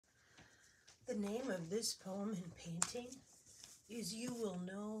The name of this poem and painting is You Will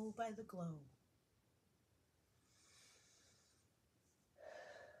Know by the Glow.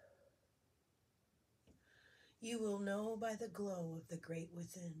 You will know by the glow of the great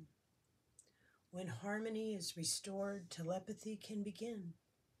within. When harmony is restored, telepathy can begin.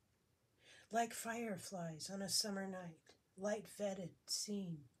 Like fireflies on a summer night, light-vetted,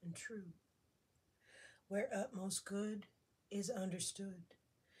 seen, and true. Where utmost good is understood,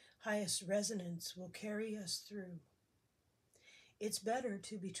 highest resonance will carry us through. It's better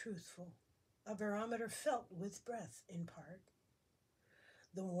to be truthful, a barometer felt with breath in part.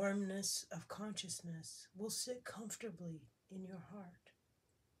 The warmness of consciousness will sit comfortably in your heart.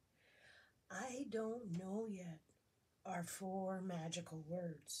 I don't know yet are 4 magical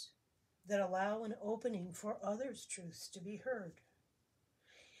words that allow an opening for others' truths to be heard.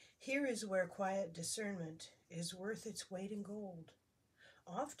 Here is where quiet discernment is worth its weight in gold.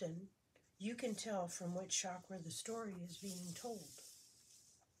 Often, you can tell from which chakra the story is being told.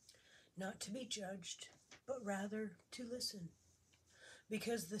 Not to be judged, but rather to listen,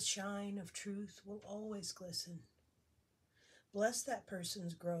 because the shine of truth will always glisten. Bless that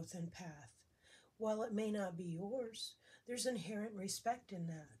person's growth and path. While it may not be yours, there's inherent respect in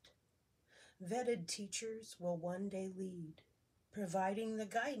that. Vetted teachers will one day lead, providing the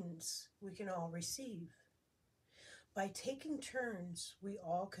guidance we can all receive. By taking turns, we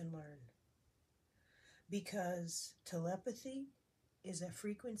all can learn. Because telepathy is a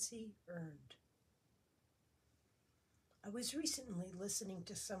frequency earned. I was recently listening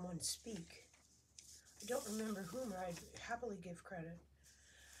to someone speak. I don't remember whom, or I'd happily give credit.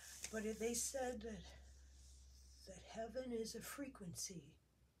 But they said that heaven is a frequency.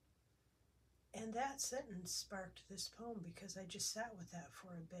 And that sentence sparked this poem because I just sat with that for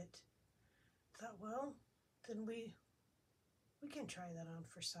a bit. Thought, well, then we can try that on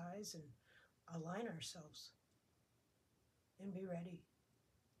for size and align ourselves and be ready.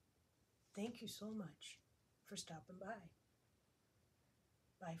 Thank you so much for stopping by.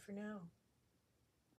 Bye for now.